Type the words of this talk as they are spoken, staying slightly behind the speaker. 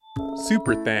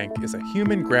SuperThank is a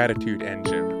human gratitude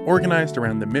engine organized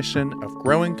around the mission of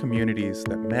growing communities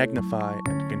that magnify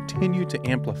and continue to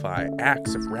amplify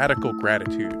acts of radical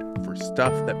gratitude for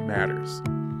stuff that matters.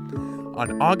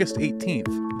 On August 18th,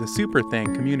 the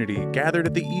SuperThank community gathered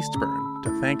at the Eastburn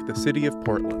to thank the city of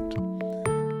Portland.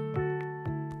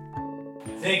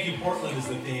 Thank you, Portland is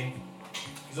the theme.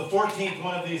 It's the 14th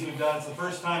one of these we've done. It's the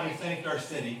first time we've thanked our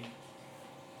city.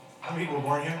 How many people were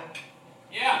born here?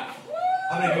 Yeah.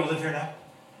 How many people live here now?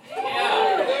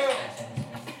 Yeah.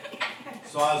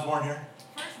 So I was born here.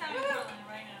 First time in Portland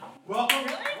right now. Welcome.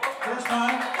 First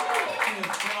time.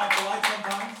 It's turn off the light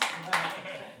sometimes.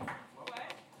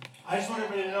 I just want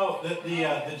everybody to know that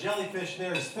the jellyfish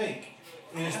there is fake.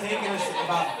 It has taken us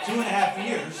about 2.5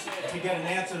 years to get an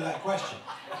answer to that question.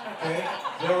 Okay?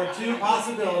 There were two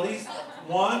possibilities.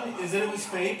 One is that it was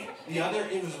fake. The other,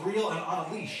 it was real and on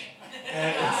a leash.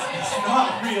 And it's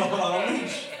not real and on a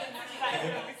leash.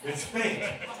 It's fake.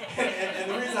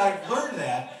 And the reason I learned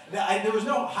that there was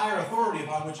no higher authority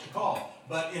upon which to call.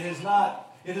 But it has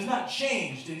not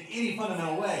changed in any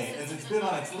fundamental way as it's been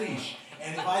on its leash.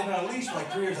 And if I'd been on a leash for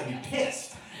like 3 years, I'd be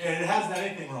pissed. And it hasn't done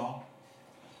anything wrong.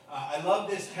 I love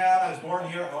this town. I was born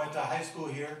here. I went to high school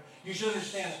here. You should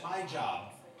understand that my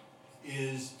job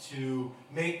is to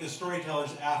make the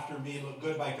storytellers after me look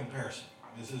good by comparison.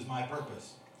 This is my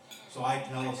purpose. So I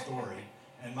tell a story.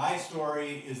 And my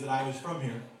story is that I was from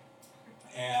here.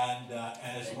 And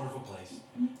it's a wonderful place.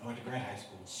 I went to Grant High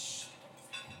School.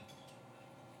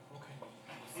 Okay.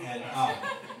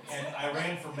 And I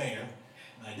ran for mayor.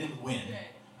 And I didn't win.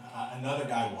 Another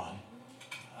guy won.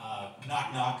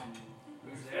 Knock, knock.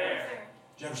 Who's there?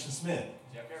 Jefferson Smith.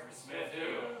 Jefferson Smith,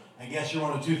 who? I guess you're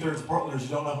one of 2/3 of Portlanders who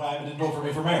don't know who I am and didn't vote for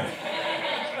me for mayor.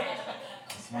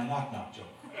 That's my knock, knock joke.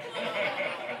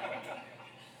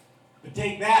 But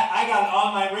take that, I got an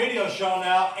online radio show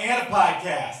now and a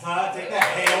podcast, huh? Take that,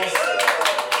 Hales.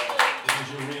 This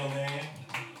is your real name.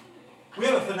 We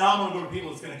have a phenomenal group of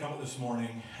people that's going to come up this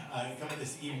morning, come up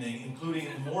this evening, including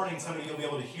in the morning somebody you'll be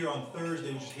able to hear on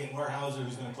Thursday, which is Kate Warehouser,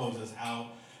 who's going to close us out.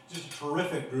 Just a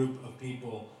terrific group of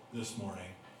people this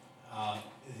morning.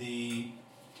 The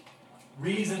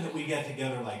reason that we get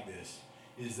together like this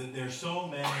is that there's so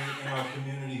many in our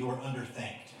community who are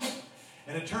underthanked.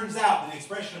 And it turns out that the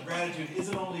expression of gratitude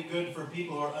isn't only good for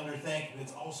people who are underthanked, but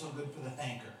it's also good for the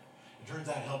thanker. It turns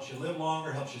out it helps you live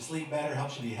longer, helps you sleep better,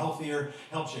 helps you be healthier,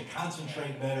 helps you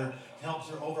concentrate better, helps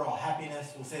your overall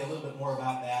happiness. We'll say a little bit more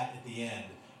about that at the end.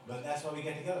 But that's why we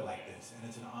get together like this, and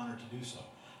it's an honor to do so.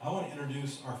 I want to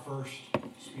introduce our first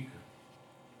speaker.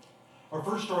 Our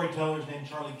first storyteller is named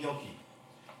Charlie Gilkey.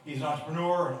 He's an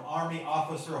entrepreneur, an army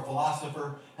officer, a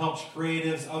philosopher, helps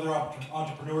creatives, other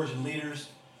entrepreneurs and leaders,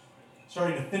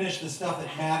 starting to finish the stuff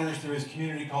that matters through his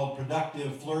community called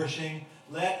Productive Flourishing.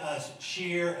 Let us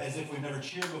cheer as if we've never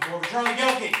cheered before for Charlie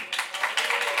Gilkey.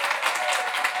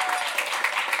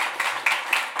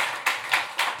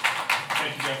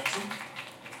 Thank you, Jefferson.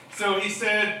 So he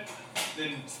said,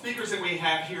 the speakers that we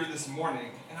have here this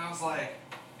morning, and I was like,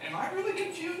 am I really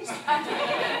confused?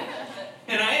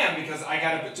 And I am, because I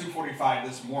got up at 2:45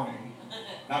 this morning,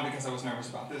 not because I was nervous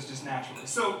about this, just naturally.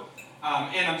 So,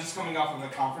 and I'm just coming off of the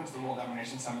conference, the World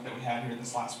Domination Summit that we had here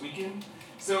this last weekend.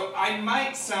 So I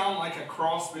might sound like a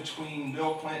cross between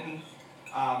Bill Clinton,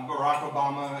 Barack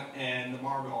Obama, and the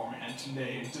Marlboro Man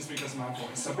today, just because of my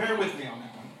voice. So bear with me on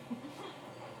that one.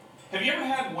 Have you ever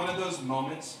had one of those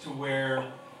moments to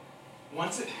where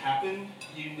once it happened,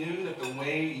 you knew that the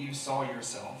way you saw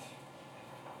yourself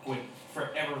would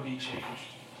forever be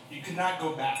changed? You could not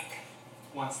go back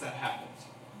once that happened.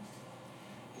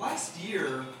 Last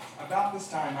year, about this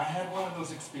time, I had one of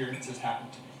those experiences happen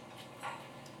to me.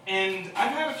 And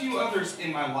I've had a few others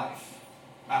in my life.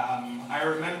 I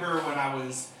remember when I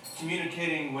was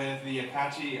communicating with the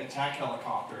Apache attack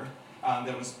helicopter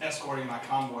that was escorting my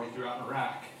convoy throughout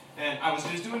Iraq. And I was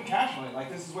just doing casually, like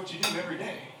this is what you do every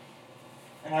day.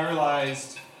 And I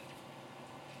realized,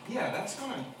 yeah, that's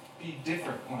going to be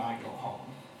different when I go home,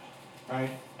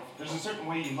 right? There's a certain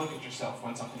way you look at yourself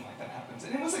when something like that happens.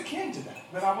 And it was akin to that,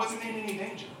 but I wasn't in any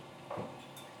danger.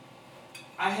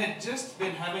 I had just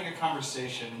been having a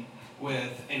conversation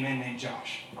with a man named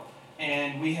Josh.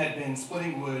 And we had been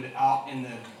splitting wood out in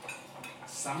the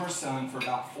summer sun for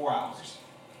about 4 hours.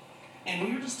 And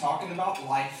we were just talking about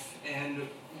life, and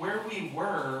where we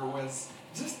were was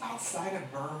just outside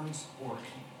of Burns, Oregon.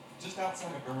 Just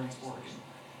outside of Burns, Oregon.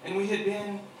 And we had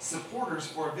been supporters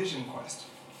for a Vision Quest.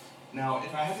 Now,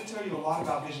 if I had to tell you a lot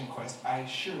about Vision Quest, I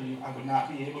assure you I would not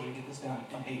be able to get this done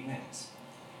in 8 minutes.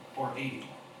 Or 80.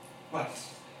 But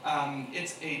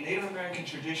it's a Native American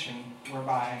tradition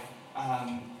whereby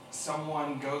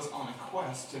someone goes on a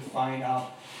quest to find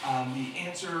out the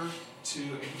answer to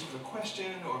a particular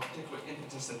question or a particular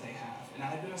impetus that they have. And I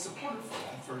had been a supporter for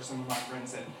that for some of my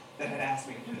friends that had asked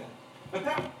me to do that. But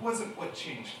that wasn't what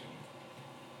changed me.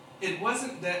 It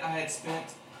wasn't that I had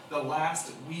spent the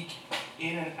last week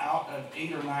in and out of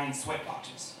 8 or 9 sweat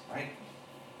lodges, right?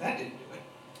 That didn't do it.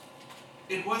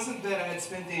 It wasn't that I had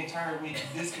spent the entire week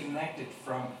disconnected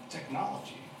from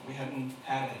technology. We hadn't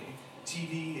had a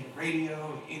TV, a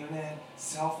radio, internet,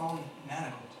 cell phone, none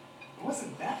of it. It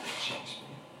wasn't that changed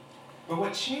me. But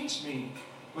what changed me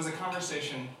was a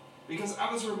conversation because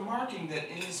I was remarking that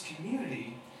in this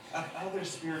community of other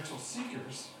spiritual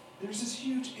seekers, there's this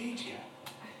huge age gap.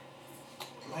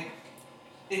 Like,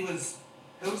 it was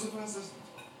those of us,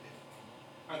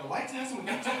 are the lights messing with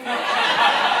that?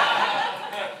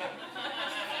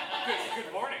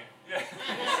 Good morning. Yeah.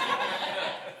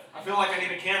 I feel like I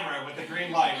need a camera with the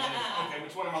green light. Okay,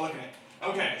 which one am I looking at?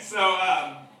 Okay, so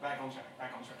back on track.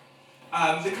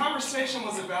 The conversation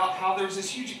was about how there was this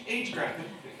huge age gap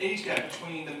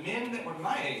between the men that were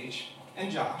my age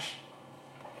and Josh,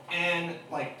 and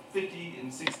like 50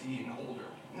 and 60 and older.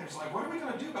 And there's like, what are we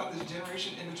going to do about this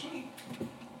generation in between?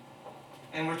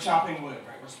 And we're chopping wood,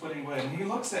 right? We're splitting wood. And he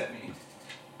looks at me.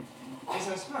 He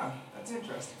says, that's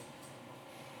interesting.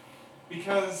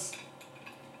 Because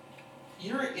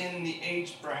you're in the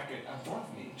age bracket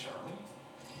above me, Charlie.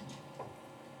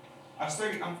 I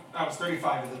was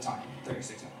 35 at the time,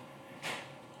 36 now.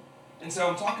 And so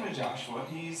I'm talking to Joshua.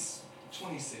 He's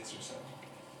 26 or so.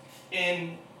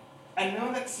 And I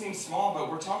know that seems small, but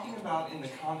we're talking about in the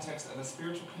context of a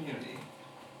spiritual community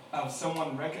of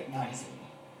someone recognizing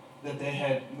that they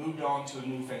had moved on to a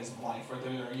new phase of life, or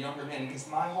they're younger men, because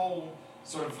my whole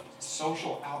sort of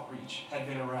social outreach had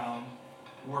been around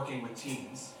working with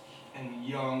teens and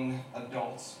young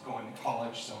adults going to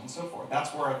college, so on and so forth.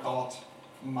 That's where I thought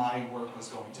my work was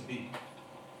going to be.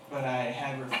 But I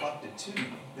had reflected to me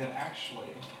that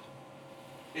actually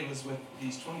it was with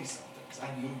these 20-somethings.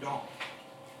 I'd moved on.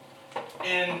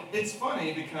 And it's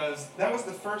funny because that was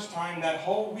the first time that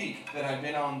whole week that I'd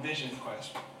been on Vision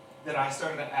Quest that I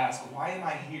started to ask, why am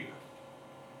I here?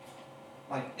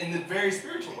 Like, in the very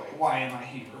spiritual way, why am I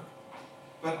here?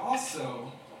 But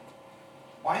also,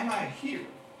 why am I here?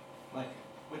 Like,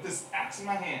 with this axe in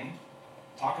my hand,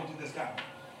 talking to this guy.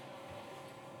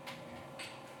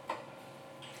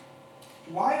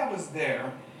 Why I was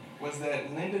there was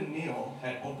that Linda Neal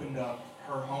had opened up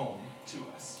her home to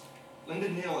us. Linda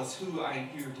Neal is who I'm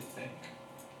here to thank.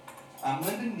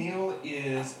 Linda Neal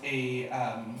is a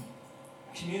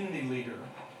community leader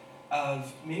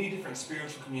of many different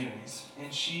spiritual communities,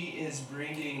 and she is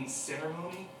bringing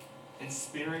ceremony and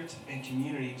spirit and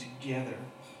community together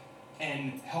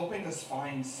and helping us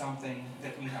find something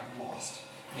that we have lost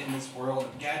in this world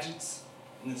of gadgets,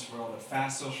 in this world of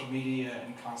fast social media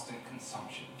and constant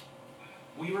consumption.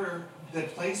 The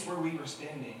place where we were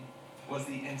standing was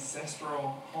the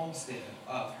ancestral homestead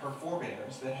of her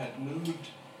forebears that had moved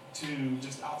to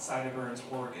just outside of Burns,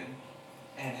 Oregon,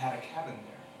 and had a cabin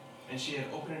there. And she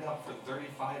had opened it up for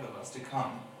 35 of us to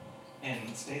come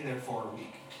and stay there for a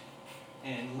week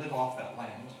and live off that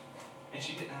land. And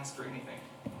she didn't ask for anything.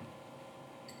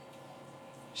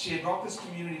 She had brought this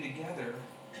community together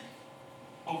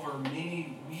over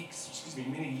many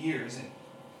years, and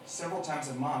several times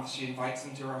a month she invites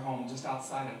them to her home just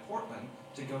outside of Portland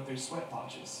to go through sweat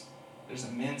lodges. There's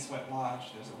a men's sweat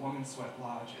lodge, there's a women's sweat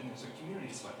lodge, and there's a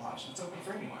community sweat lodge that's open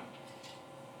for anyone.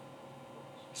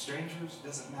 Strangers,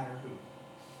 doesn't matter who.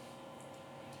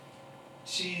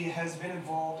 She has been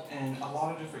involved in a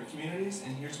lot of different communities,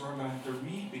 and here's where I'm going to have to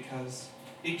read because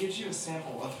it gives you a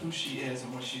sample of who she is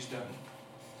and what she's done.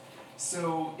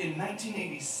 So in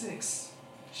 1986,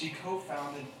 she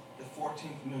co-founded the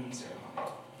 14th Moon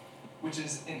Ceremony, which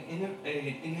is an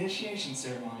initiation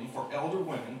ceremony for elder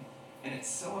women, and it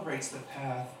celebrates the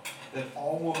path that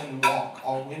all women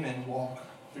walk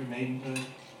through maidenhood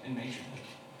and matronhood.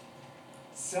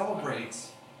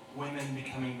 Celebrates women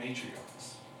becoming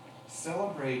matriarchs.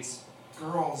 Celebrates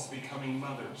girls becoming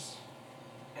mothers,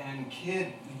 and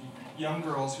young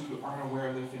girls who aren't aware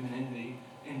of their femininity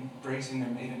embracing their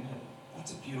maidenhood.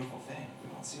 That's a beautiful thing. We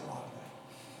don't see a lot of that.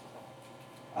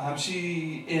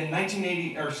 In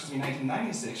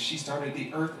 1996, she started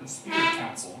the Earth and Spirit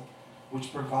Council,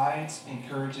 which provides,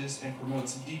 encourages, and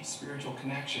promotes deep spiritual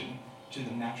connection to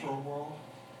the natural world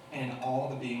and all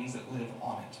the beings that live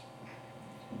on it.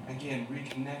 Again,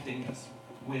 reconnecting us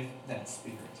with that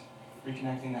spirit,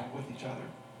 reconnecting that with each other.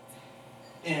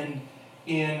 And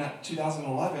in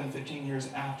 2011, 15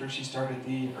 years after she started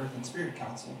the Earth and Spirit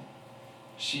Council,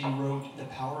 she wrote The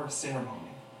Power of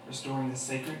Ceremony, Restoring the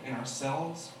Sacred in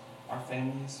Ourselves our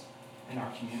families, and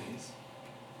our communities.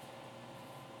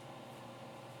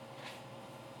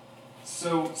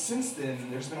 So since then,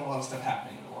 there's been a lot of stuff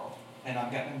happening in the world, and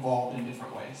I've gotten involved in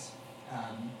different ways.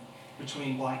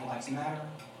 Between Black Lives Matter,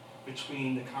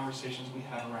 between the conversations we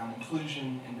have around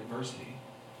inclusion and diversity.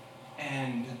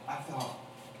 And I thought,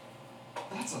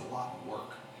 that's a lot of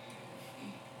work.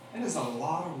 It is a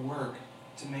lot of work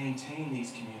to maintain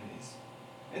these communities.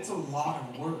 It's a lot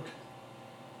of work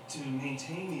to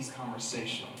maintain these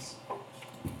conversations,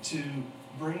 to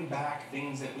bring back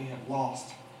things that we have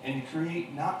lost, and to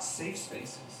create not safe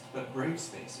spaces, but brave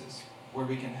spaces where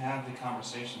we can have the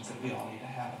conversations that we all need to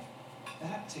have.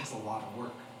 That takes a lot of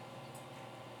work.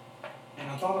 And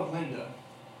I thought of Linda,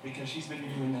 because she's been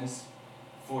doing this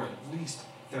for at least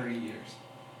 30 years.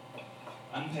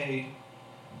 Unpaid,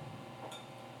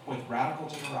 with radical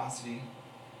generosity,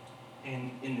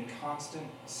 and in the constant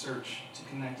search to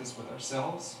connect us with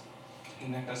ourselves, to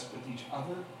connect us with each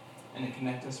other, and to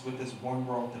connect us with this one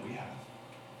world that we have.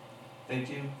 Thank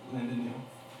you, Linda New.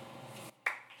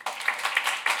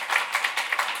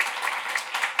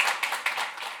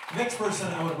 The next person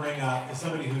I want to bring up is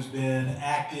somebody who's been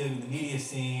active in the media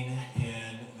scene,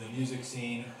 in the music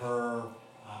scene. Her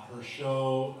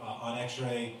show on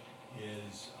X-Ray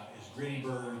is Gritty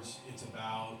Birds. It's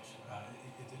about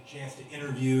it's a chance to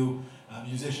interview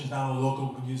musicians, not only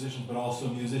local musicians, but also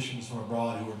musicians from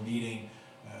abroad who are meeting,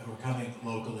 who are coming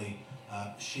locally.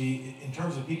 She, in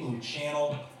terms of people who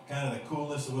channel kind of the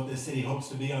coolness of what this city hopes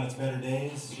to be on its better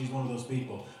days, she's one of those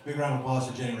people. Big round of applause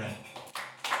for Jenny Wren.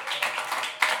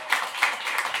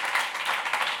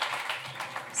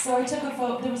 So I took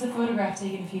there was a photograph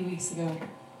taken a few weeks ago,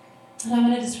 and I'm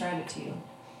going to describe it to you.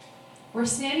 We're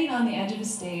standing on the edge of a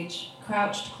stage,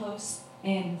 crouched close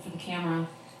in for the camera.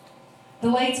 The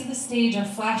lights of the stage are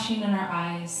flashing in our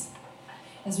eyes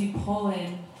as we pull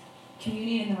in,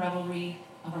 communing in the revelry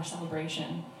of our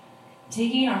celebration.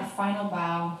 Taking our final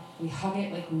bow, we hug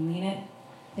it like we mean it,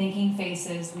 thanking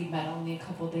faces we'd met only a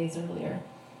couple days earlier.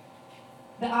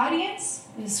 The audience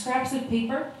is scraps of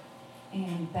paper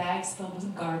and bags filled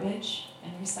with garbage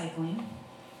and recycling.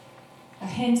 A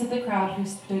hint of the crowd who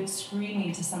stood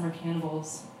screaming to Summer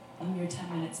Cannibals a mere 10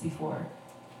 minutes before.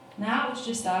 Now it's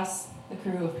just us, the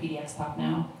crew of PDX Pop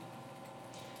Now.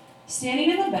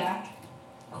 Standing in the back,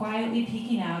 quietly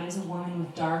peeking out, is a woman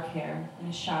with dark hair and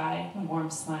a shy and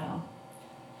warm smile.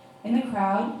 In the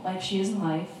crowd, like she is in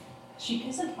life, she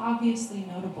isn't obviously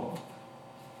notable.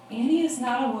 Annie is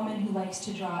not a woman who likes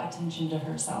to draw attention to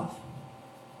herself.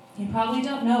 You probably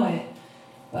don't know it,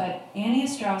 but Annie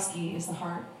Ostrowski is the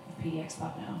heart of PDX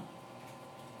Pop Now.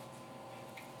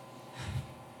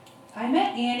 I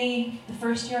met Annie the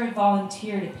first year I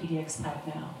volunteered at PDX Pop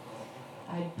Now.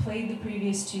 I'd played the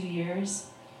previous 2 years,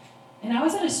 and I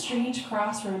was at a strange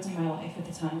crossroads in my life at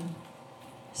the time,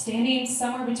 standing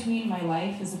somewhere between my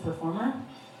life as a performer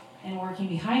and working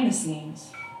behind the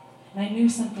scenes, and I knew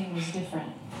something was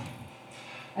different.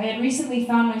 I had recently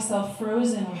found myself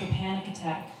frozen with a panic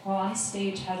attack while on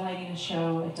stage headlining a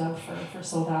show at Doug for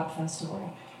Sold Out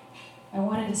Festival. I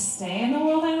wanted to stay in the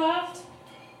world I loved,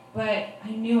 but I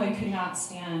knew I could not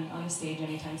stand on a stage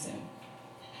anytime soon.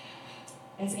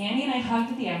 As Annie and I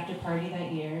hugged at the after party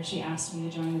that year, she asked me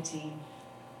to join the team.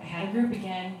 I had a group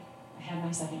again. I had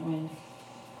my second wind.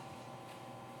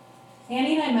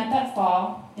 Annie and I met that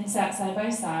fall and sat side by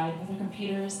side with our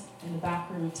computers in the back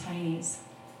room of Tiny's.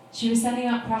 She was sending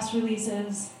out press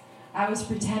releases. I was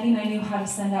pretending I knew how to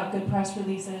send out good press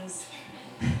releases.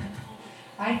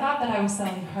 I thought that I was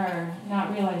selling her,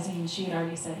 not realizing she had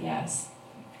already said yes.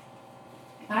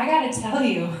 I gotta tell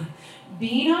you,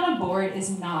 being on a board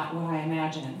is not what I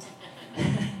imagined.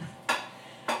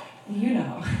 You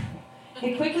know.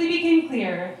 It quickly became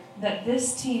clear that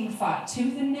this team fought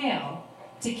tooth and nail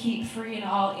to keep free and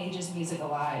all ages music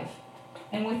alive.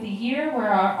 And with the year where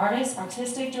our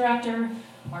artistic director,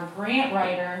 our grant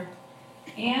writer,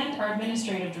 and our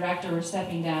administrative director were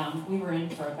stepping down, we were in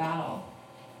for a battle.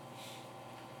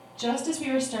 Just as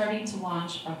we were starting to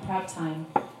launch our prep time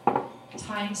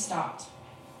stopped.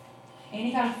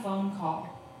 Annie got a phone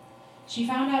call. She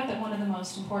found out that one of the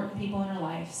most important people in her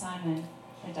life, Simon,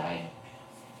 had died.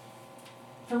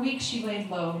 For weeks she laid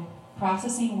low,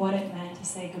 processing what it meant to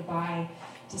say goodbye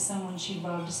to someone she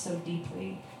loved so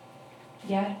deeply.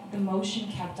 Yet the motion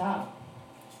kept up.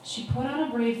 She put on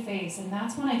a brave face, and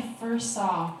that's when I first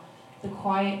saw the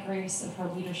quiet grace of her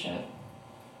leadership.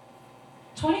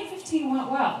 2015 went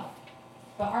well,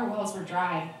 but our wells were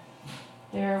dry.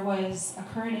 There was a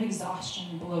current of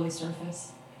exhaustion below the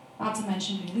surface, not to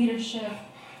mention new leadership.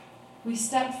 We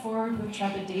stepped forward with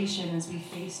trepidation as we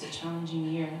faced a challenging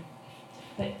year.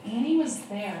 But Annie was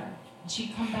there, and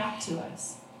she'd come back to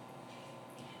us.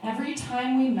 Every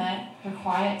time we met, her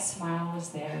quiet smile was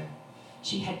there.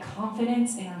 She had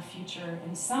confidence in our future,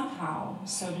 and somehow,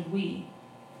 so did we.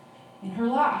 In her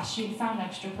loss, she had found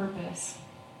extra purpose.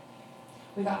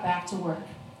 We got back to work.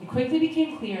 It quickly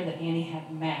became clear that Annie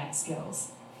had mad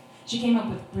skills. She came up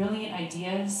with brilliant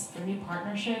ideas for new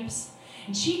partnerships,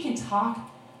 and she can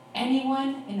talk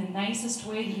anyone in the nicest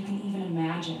way that you can even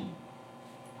imagine.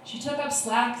 She took up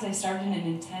slack as I started an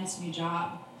intense new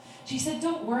job. She said,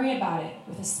 "Don't worry about it,"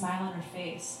 with a smile on her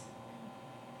face.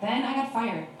 Then I got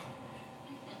fired.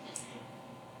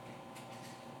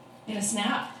 In a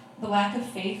snap, the lack of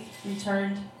faith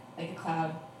returned like a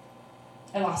cloud.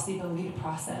 I lost the ability to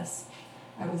process.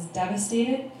 I was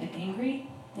devastated and angry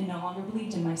and no longer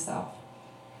believed in myself.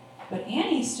 But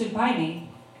Annie stood by me.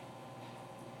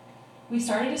 We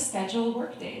started to schedule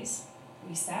work days.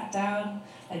 We sat down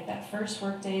like that first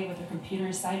work day with our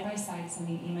computers side by side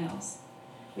sending emails.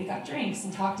 We got drinks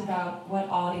and talked about what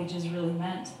all ages really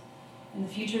meant, and the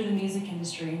future of the music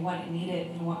industry and what it needed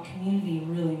and what community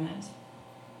really meant.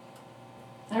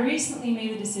 I recently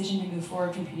made the decision to move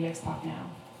forward from PDX Pop Now,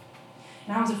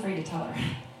 and I was afraid to tell her.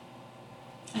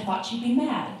 I thought she'd be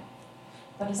mad,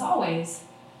 but as always,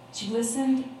 she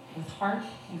listened with heart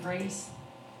and grace.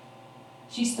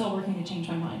 She's still working to change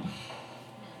my mind.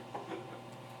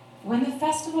 When the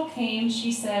festival came,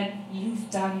 she said, "You've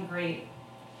done great.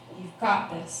 You've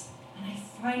got this." And I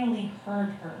finally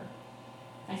heard her.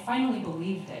 I finally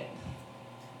believed it.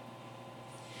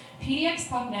 PDX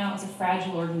Pop Now is a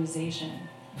fragile organization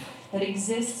that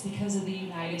exists because of the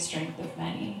united strength of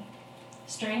many.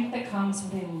 Strength that comes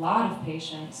with a lot of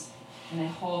patience and a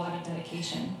whole lot of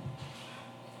dedication.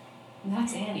 And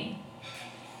that's Annie.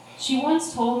 She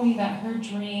once told me that her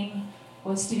dream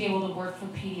was to be able to work for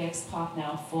PDX Pop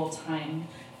Now full time.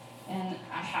 And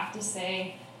I have to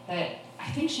say that I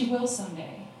think she will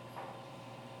someday.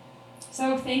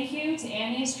 So thank you to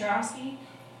Annie Ostrowski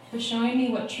for showing me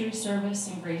what true service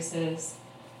and grace is,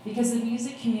 because the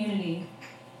music community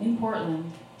in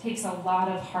Portland takes a lot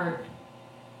of heart,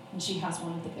 and she has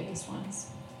one of the biggest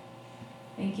ones.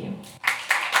 Thank you.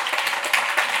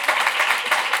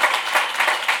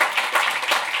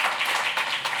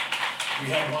 We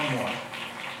have one more.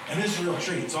 And this is a real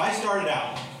treat. So I started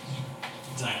out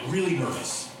tonight really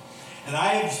nervous. And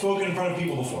I have spoken in front of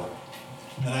people before.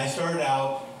 And I started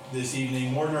out this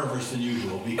evening more nervous than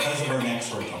usual because of our next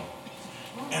storyteller.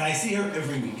 And I see her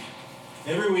every week.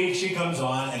 Every week she comes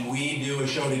on and we do a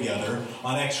show together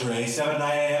on X-Ray, 7 to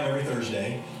 9 a.m. every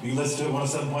Thursday. You can listen to it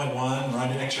 107.1 or on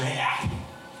the X-Ray app.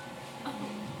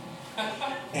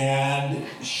 And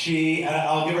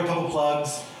I'll give her a couple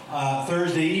plugs.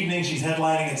 Thursday evening, she's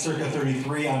headlining at Circa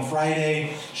 33. On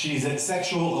Friday, she's at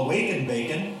Sexual Awakened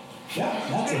Bacon. Yeah,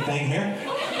 that's a thing here.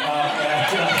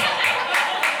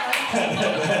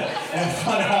 At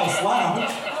Funhouse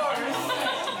Lounge.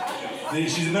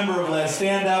 She's a member of Let's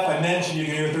Stand Up. I mentioned you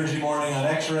can hear Thursday morning on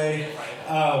X-Ray.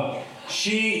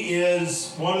 She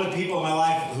is one of the people in my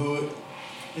life who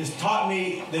has taught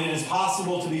me that it is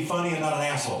possible to be funny and not an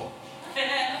asshole.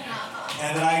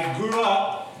 And that I grew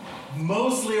up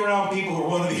mostly around people who are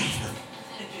one or the other.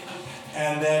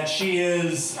 And that she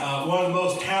is one of the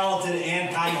most talented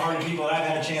and kind-hearted people that I've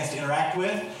had a chance to interact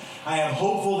with. I am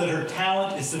hopeful that her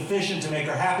talent is sufficient to make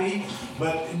her happy,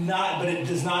 but it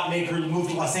does not make her move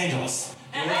to Los Angeles.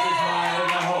 And this is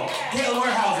my hope. Caitlin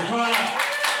Warehouser, come on up.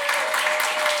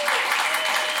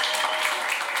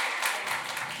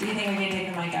 Do you think we can take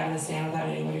the mic out of the stand without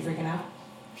anybody freaking out?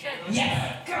 Sure.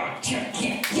 Yeah! Go!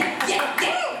 Yeah!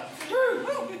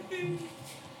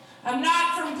 I'm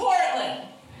not from Portland!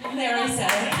 There I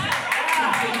said it.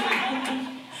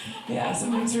 Yeah,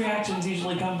 some mixed reactions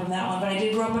usually come from that one, but I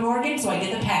did grow up in Oregon, so I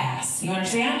get the pass. You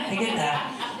understand? I get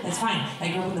that. That's fine.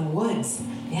 I grew up in the woods.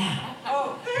 Yeah.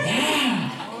 Oh.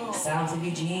 Yeah. Sounds of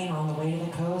Eugene on the way to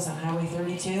the coast on Highway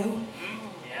 32.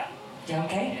 Yeah. You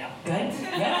okay? Yeah. Good?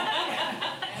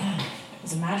 Yeah.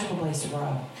 It's a magical place to grow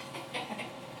up.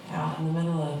 Out in the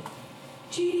middle of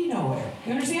nowhere.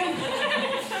 You understand?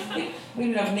 We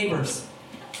didn't have neighbors.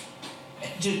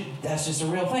 That's just a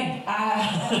real thing.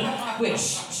 Which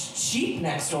sheep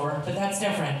next door, but that's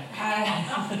different.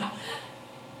 I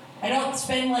don't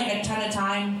spend like a ton of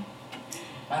time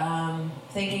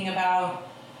thinking about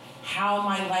how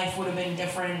my life would have been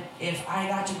different if I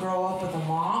got to grow up with a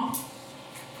mom.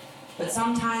 But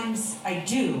sometimes I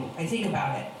do. I think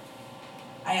about it.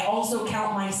 I also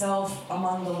count myself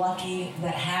among the lucky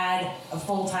that had a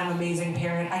full-time amazing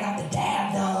parent. I got the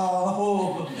dad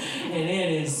though, and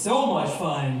it is so much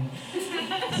fun.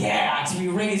 Yeah, to be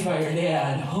raised by your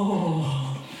dad.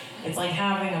 Oh, it's like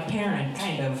having a parent,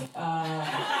 kind of.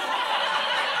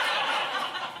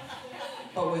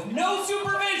 but with no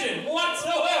supervision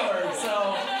whatsoever.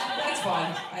 So that's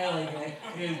fun. I like it.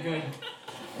 It was good.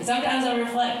 And sometimes I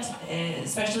reflect,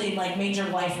 especially in like major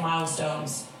life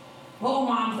milestones. What will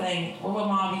mom think? What would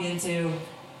mom be into?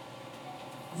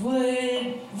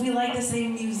 Would we like the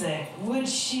same music? Would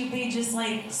she be just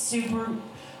like super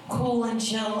cool and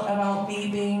chill about me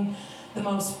being the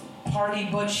most party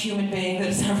butch human being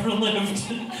that's ever lived?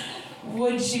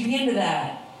 Would she be into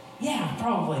that? Yeah,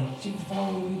 probably. She would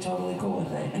probably be totally cool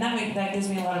with it. And that gives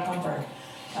me a lot of comfort.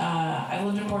 I've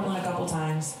lived in Portland a couple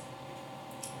times.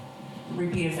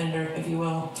 Repeat offender, if you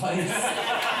will, twice.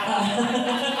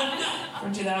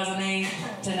 From 2008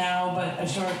 to now, but a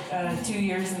short 2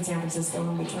 years in San Francisco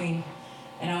in between.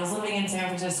 And I was living in San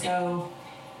Francisco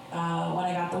when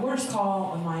I got the worst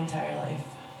call of my entire life.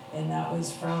 And that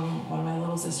was from one of my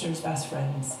little sister's best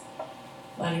friends,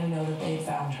 letting me know that they had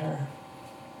found her.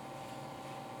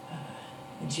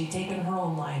 And she'd taken her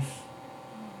own life.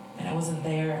 And I wasn't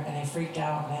there, and I freaked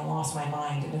out, and I lost my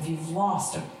mind. And if you've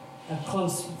lost a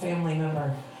close family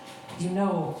member, you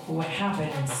know what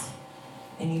happens.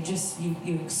 And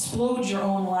you explode your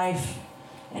own life,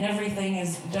 and everything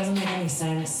doesn't make any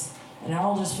sense, and it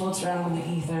all just floats around in the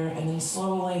ether, and then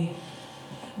slowly,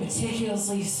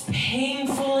 meticulously,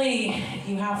 painfully,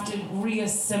 you have to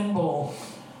reassemble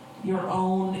your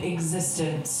own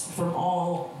existence from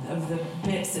all of the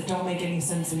bits that don't make any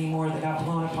sense anymore that got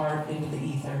blown apart into the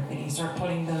ether, and you start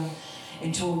putting them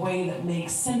into a way that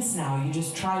makes sense now. You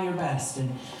just try your best,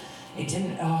 and it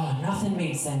didn't, nothing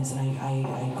made sense, and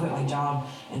I quit my job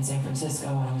in San Francisco,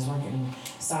 and I was working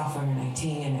software and IT,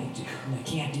 and I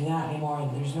can't do that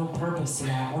anymore. There's no purpose to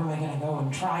that. Where am I going to go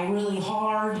and try really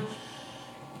hard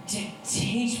to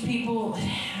teach people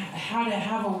how to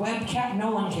have a webcam?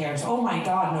 No one cares. Oh my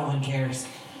God, no one cares.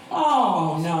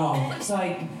 Oh no. So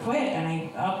I quit, and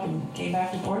I up and came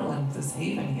back to Portland, this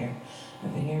haven here.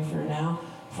 I've been here for now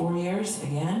 4 years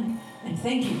again, and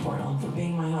thank you, Portland, for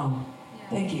being my home.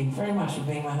 Thank you very much for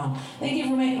being my home. Thank you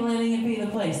for letting it be the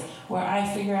place where I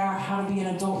figure out how to be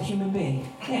an adult human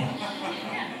being. Yeah.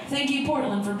 Thank you,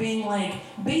 Portland, for being like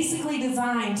basically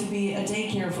designed to be a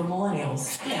daycare for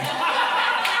millennials. Yeah.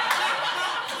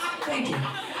 Thank you.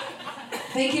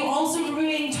 Thank you also for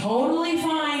being totally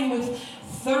fine with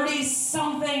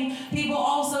 30-something people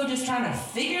also just trying to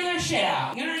figure their shit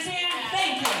out. You understand?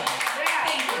 Thank you.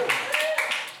 Thank you.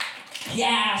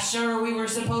 Yeah, sure, we were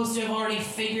supposed to have already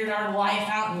figured our life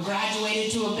out and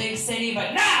graduated to a big city,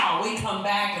 but now we come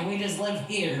back and we just live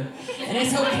here. And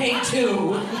it's okay,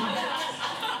 too.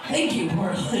 Thank you,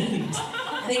 Portland.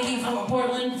 Thank you,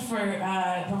 Portland, for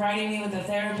providing me with a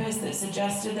therapist that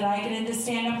suggested that I get into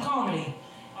stand-up comedy.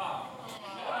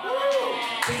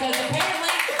 Because apparently,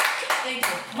 thank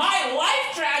you, my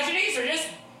life tragedies are just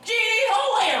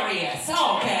hilarious.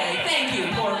 Okay, thank you,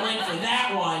 Portland, for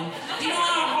that one. Do you know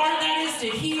how hard that is to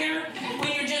hear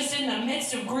when you're just in the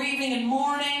midst of grieving and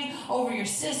mourning over your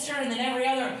sister and then every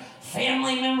other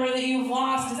family member that you've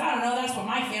lost? Because I don't know, that's what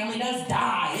my family does,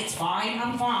 die. It's fine,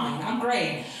 I'm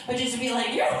great. But just to be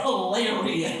like, you're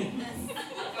hilarious.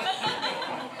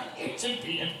 You should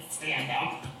be in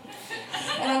stand-up.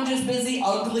 And I'm just busy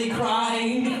ugly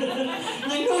crying.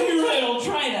 Like, no, you're right, I'll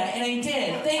try that. And I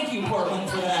did. Thank you, Portland,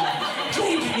 for that.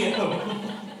 Thank you.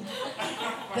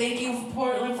 Thank you,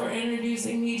 Portland, for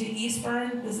introducing me to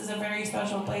Eastburn. This is a very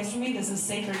special place for me. This is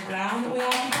sacred ground that we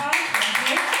occupy. Thank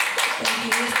you. Thank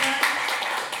you, Eastburn.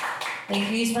 Thank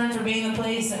you, Eastburn, for being the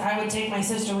place that I would take my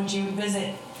sister when she would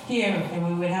visit here, and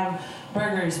we would have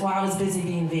burgers while I was busy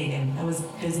being vegan. I was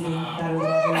busy being better than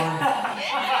everyone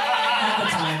at the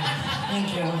time. Thank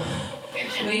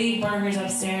you. We'd eat burgers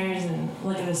upstairs and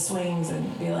look at the swings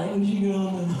and be like, would you go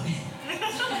on the...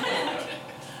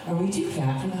 Are we too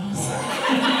fat for those?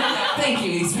 Thank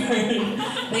you, Eastburn.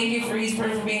 Thank you for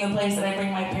Eastburn for being the place that I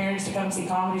bring my parents to come see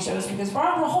comedy shows, because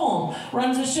Barbara Holm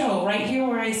runs a show right here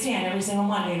where I stand every single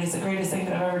Monday, and it's the greatest thing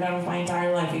that I've ever done with my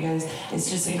entire life, you guys. It's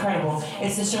just incredible.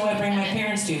 It's the show I bring my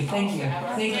parents to. Thank you.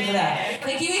 Thank you for that.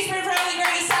 Thank you, Eastburn, for having the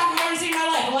greatest staff I've ever seen in my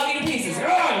life. I love you to pieces.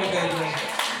 Oh, you're good.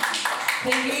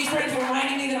 Thank you, Eastburn, for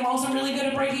reminding me that I'm also really good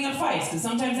at breaking up fights, because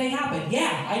sometimes they happen.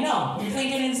 Yeah, I know. You're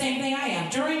thinking the same thing I am.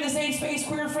 During the Safe Space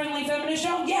Queer-Friendly Feminist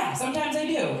Show? Yeah, sometimes I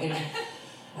do. And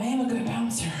I am a good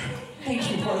bouncer. Thank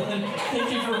you, Portland.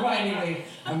 Thank you for reminding me.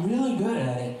 I'm really good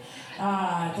at it.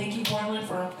 Thank you, Portland,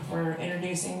 for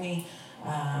introducing me,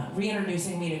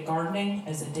 reintroducing me to gardening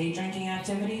as a day drinking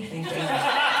activity. Thank you.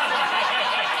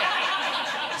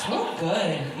 It's so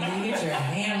good. You can get your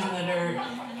hands in the dirt.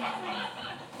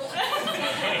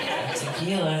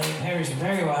 Tequila pairs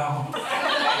very well.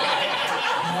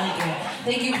 I like it.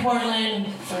 Thank you,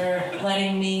 Portland, for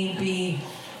letting me be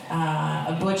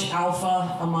a butch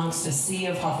alpha amongst a sea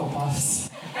of Hufflepuffs.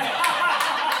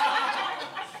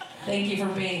 Thank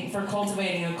you for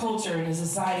cultivating a culture and a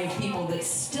society of people that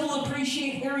still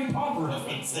appreciate Harry Potter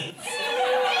references.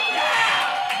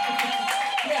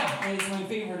 Yeah, that is my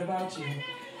favorite about you.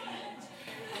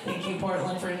 Thank you,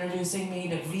 Portland, for introducing me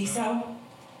to Viso.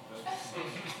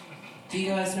 Do you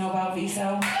guys know about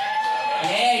Viso?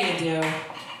 Yeah, you do.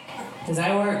 Because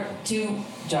I work 2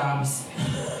 jobs.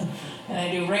 And I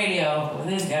do radio with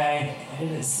this guy.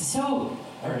 And it's so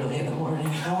early in the morning.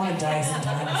 I want to die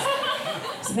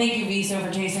sometimes. So thank you, Viso,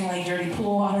 for tasting like dirty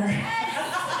pool water.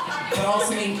 But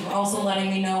also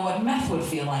letting me know what meth would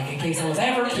feel like in case I was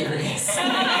ever curious.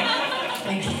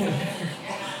 Thank you.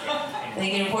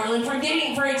 Thank you to Portland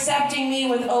for accepting me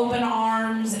with open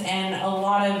arms and a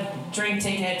lot of drink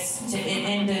tickets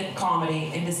into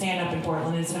comedy, into stand-up in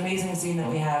Portland. It's an amazing scene that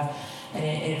we have. And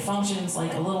it functions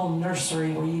like a little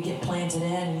nursery where you get planted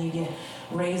in and you get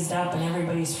raised up and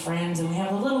everybody's friends. And we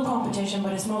have a little competition,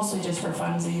 but it's mostly just for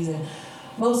funsies. And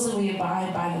mostly we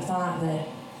abide by the thought that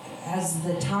as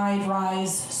the tide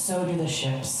rise, so do the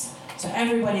ships. So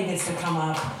everybody gets to come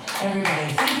up.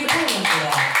 Everybody. Thank you, Portland, for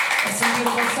that. That's some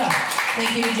beautiful stuff.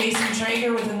 Thank you to Jason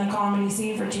Traeger within the comedy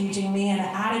scene for teaching me an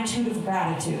attitude of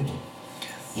gratitude.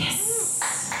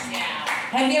 Yes. Yeah.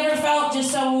 Have you ever felt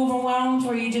just so overwhelmed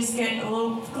where you just get a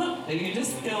little and you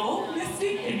just get a little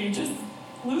misty and you just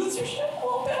lose your shit a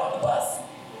little bit on the bus?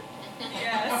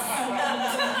 Yes.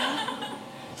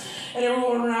 And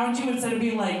everyone around you, instead of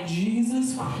being like,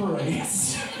 Jesus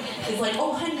Christ, is like,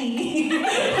 oh, honey.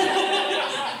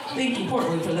 Thank you,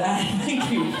 Portland, for that.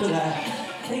 Thank you for that.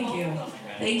 Thank you.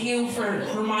 Thank you for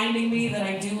reminding me that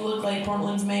I do look like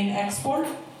Portland's main export.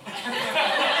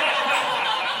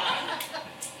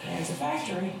 There's a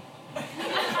factory.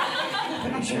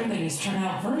 Pretty sure they just turn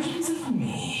out versions of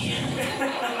me.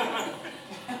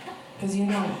 Because you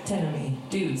know 10 of me,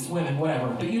 dudes, women,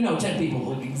 whatever, but you know 10 people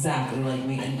look exactly like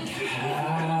me. And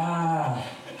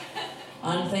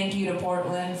unthank you to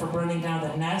Portland for burning down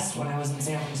the Nest when I was in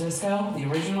San Francisco, the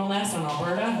original Nest in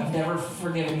Alberta. I've never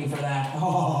forgiven you for that.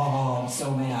 Oh, I'm so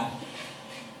mad.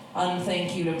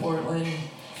 Unthank you to Portland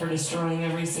for destroying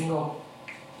every single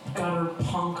gutter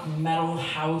punk metal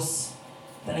house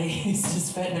that I used to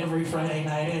spend every Friday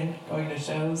night in going to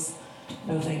shows.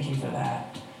 No thank you for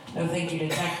that. No thank you to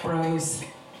Tech Bros.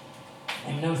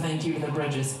 And no thank you to the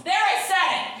Bridges. There, I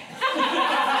said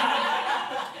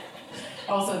it!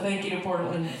 Also, thank you to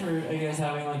Portland for, I guess,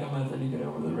 having like a method to get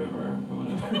over the river or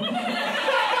whatever.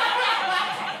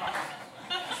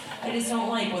 I just don't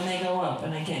like when they go up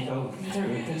and I can't go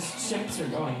through because ships are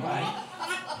going by.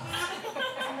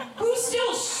 Who's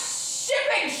still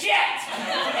shipping shit?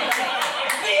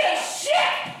 Via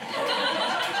ship!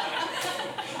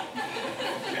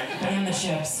 Ban the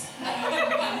ships.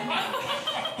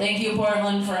 Thank you,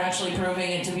 Portland, for actually proving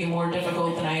it to be more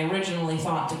difficult than I originally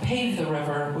thought to pave the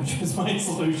river, which was my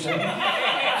solution.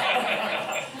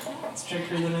 It's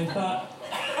trickier than I thought.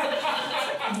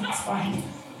 It's fine.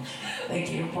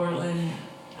 Thank you, Portland,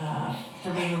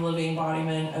 for being the living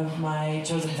embodiment of my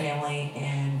chosen family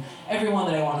and everyone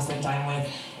that I want to spend time with,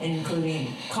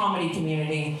 including comedy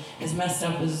community, as messed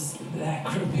up as that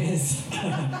group is.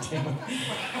 God damn it.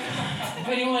 If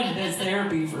anyone does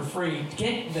therapy for free,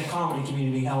 get the comedy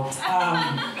community helped.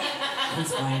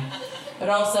 It's fine. But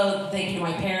also, thank you to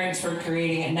my parents for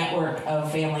creating a network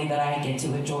of family that I get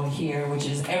to enjoy here, which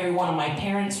is every one of my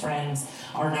parents' friends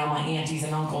are now my aunties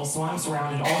and uncles, so I'm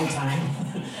surrounded all the time.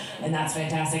 And that's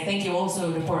fantastic. Thank you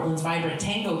also to Portland's vibrant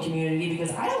tango community,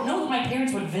 because I don't know that my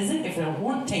parents would visit if there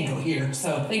weren't tango here.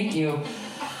 So thank you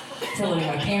for letting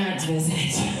my parents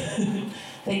visit.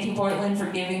 Thank you, Portland, for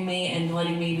giving me and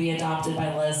letting me be adopted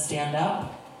by Les Stand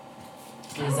Up.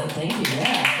 Thank you,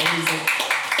 yeah. It was a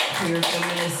queer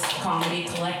feminist comedy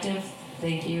collective.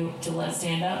 Thank you to Let's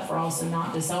Stand Up for also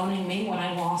not disowning me when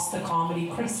I lost the comedy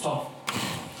crystal.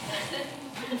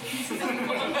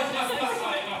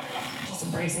 Just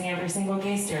embracing every single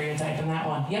gay stereotype in that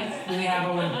one. Yep, we have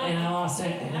one, and I lost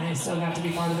it, and I still got to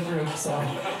be part of the group, so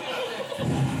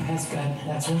that's good.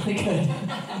 That's really good.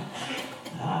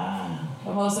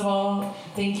 But most of all,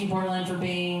 thank you, Portland, for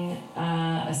being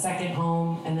a second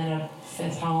home and then a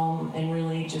fifth home, and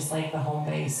really just like the home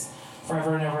base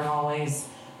forever and ever and always.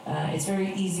 It's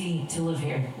very easy to live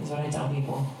here, is what I tell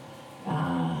people.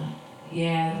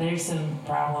 Yeah, there's some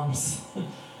problems.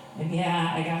 And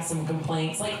yeah, I got some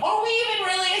complaints like, are we even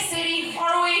really a city?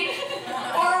 Are we?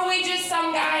 Or are we just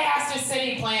some guy asked a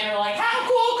city planner, like, how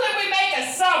cool could we make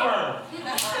a suburb?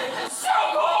 So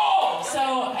cool!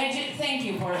 So thank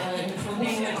you, Portland, for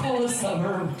being the coolest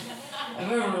suburb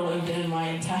I've ever lived in my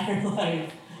entire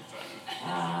life.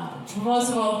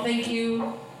 Most of all, thank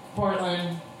you,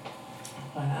 Portland,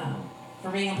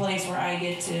 for being a place where I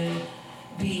get to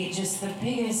be just the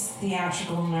biggest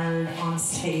theatrical nerd on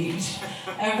stage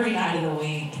every night of the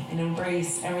week and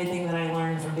embrace everything that I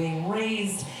learned from being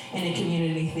raised in a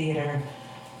community theater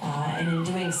and in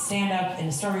doing stand-up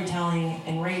and storytelling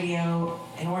and radio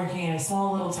and working in a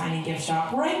small little tiny gift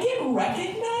shop where I get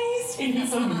recognized.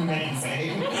 It's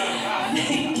amazing.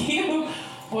 Thank you,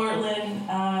 Portland,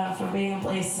 for being a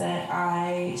place that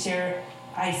I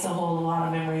still hold a lot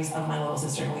of memories of my little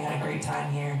sister, and we had a great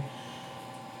time here.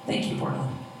 Thank you,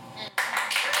 Portland.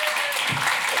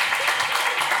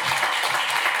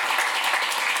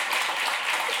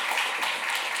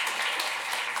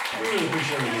 We really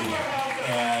appreciate you being here.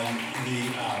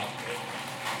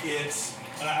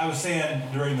 And I was saying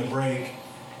during the break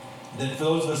that for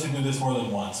those of us who do this more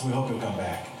than once, we hope you'll come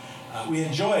back. We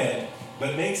enjoy it, but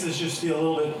it makes us just feel a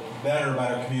little bit better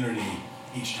about our community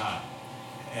each time.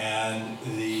 And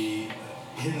the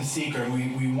hidden secret,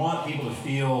 we want people to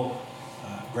feel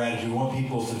gratitude. We want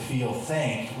people to feel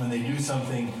thanked when they do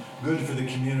something good for the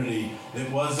community that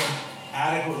wasn't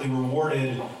adequately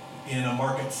rewarded in a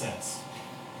market sense.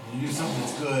 You do something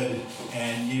that's good,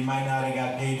 and you might not have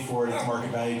got paid for it at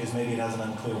market value because maybe it has an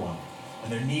unclear one.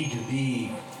 And there need to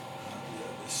be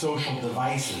social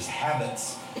devices,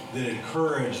 habits that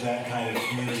encourage that kind of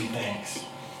community thanks.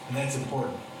 And that's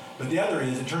important. But the other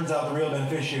is, it turns out the real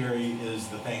beneficiary is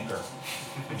the thanker.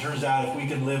 It turns out if we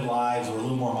can live lives where we're a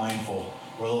little more mindful,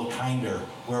 we're a little kinder,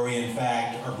 where we in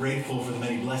fact are grateful for the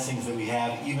many blessings that we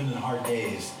have, even in hard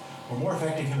days, we're more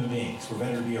effective human beings. We're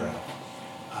better to be around.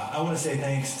 I want to say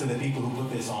thanks to the people who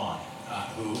put this on,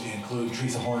 who include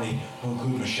Teresa Horney, who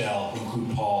include Michelle, who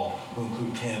include Paul, who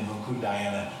include Tim, who include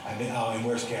Diana. And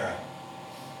where's Kara?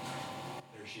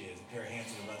 There she is. Kara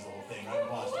Hansen, who runs the whole thing. Round of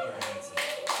applause to Kara Hansen.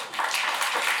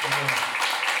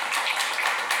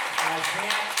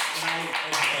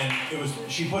 And it was,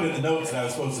 she put in the notes that I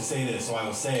was supposed to say this, so I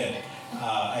will say it.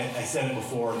 I said it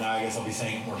before, now I guess I'll be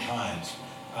saying it more times.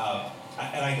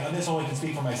 And this only can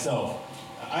speak for myself.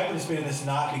 I participate in this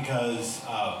not because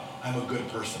I'm a good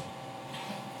person.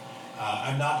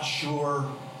 I'm not sure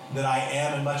that I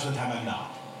am, and much of the time I'm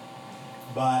not.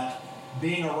 But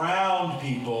being around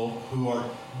people who are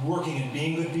working at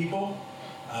being good people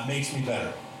makes me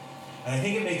better. And I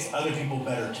think it makes other people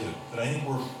better too. But I think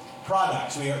we're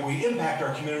products. We impact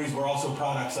our communities. We're also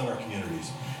products of our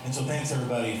communities. And so thanks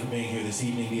everybody for being here this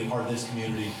evening. Be a part of this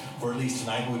community for at least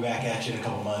tonight. We'll be back at you in a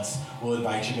couple months. We'll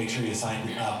invite you. Make sure you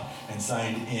signed up and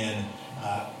signed in.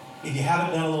 If you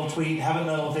haven't done a little tweet, haven't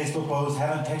done a little Facebook post,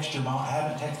 haven't texted your mom,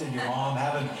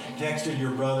 haven't texted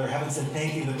your brother, haven't said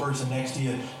thank you to the person next to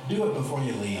you, do it before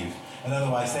you leave. And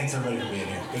otherwise, thanks everybody for being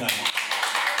here. Good night.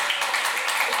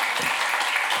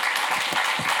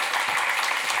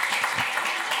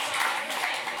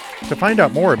 To find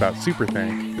out more about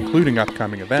Superthank, including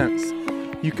upcoming events,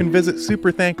 you can visit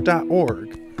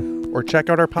superthank.org or check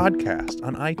out our podcast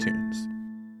on iTunes.